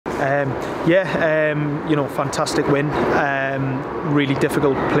Fantastic win. Really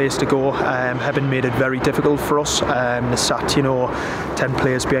difficult place to go. Hebburn made it very difficult for us. They sat, 10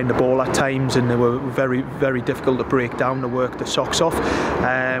 players behind the ball at times, and they were very, very difficult to break down, to work the socks off.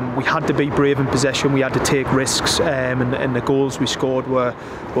 We had to be brave in possession. We had to take risks, and the goals we scored were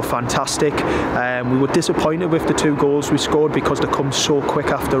fantastic. We were disappointed with the 2 goals we scored because they come so quick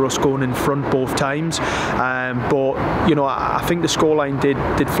after us going in front both times. I think the scoreline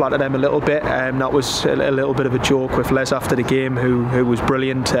did flatter them a little bit. That was a little bit of a joke with Les after the game, who was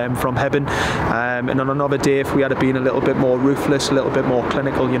brilliant from Hebburn. And on another day, if we had been a little bit more ruthless, a little bit more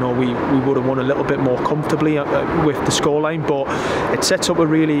clinical, we would have won a little bit more comfortably with the scoreline. But it sets up a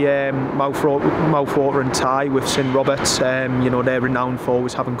really mouth-watering tie with St Roberts. They're renowned for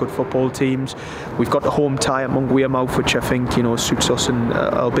always having good football teams. We've got the home tie at Monkwearmouth, which I think suits us and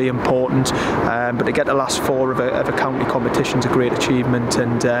will be important. But to get the last 4 of a county competition is a great achievement,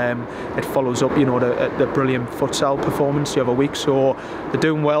 and it follows up the brilliant futsal performance the other week. So they're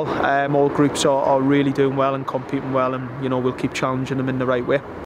doing well. All groups are really doing well and competing well, and we'll keep challenging them in the right way.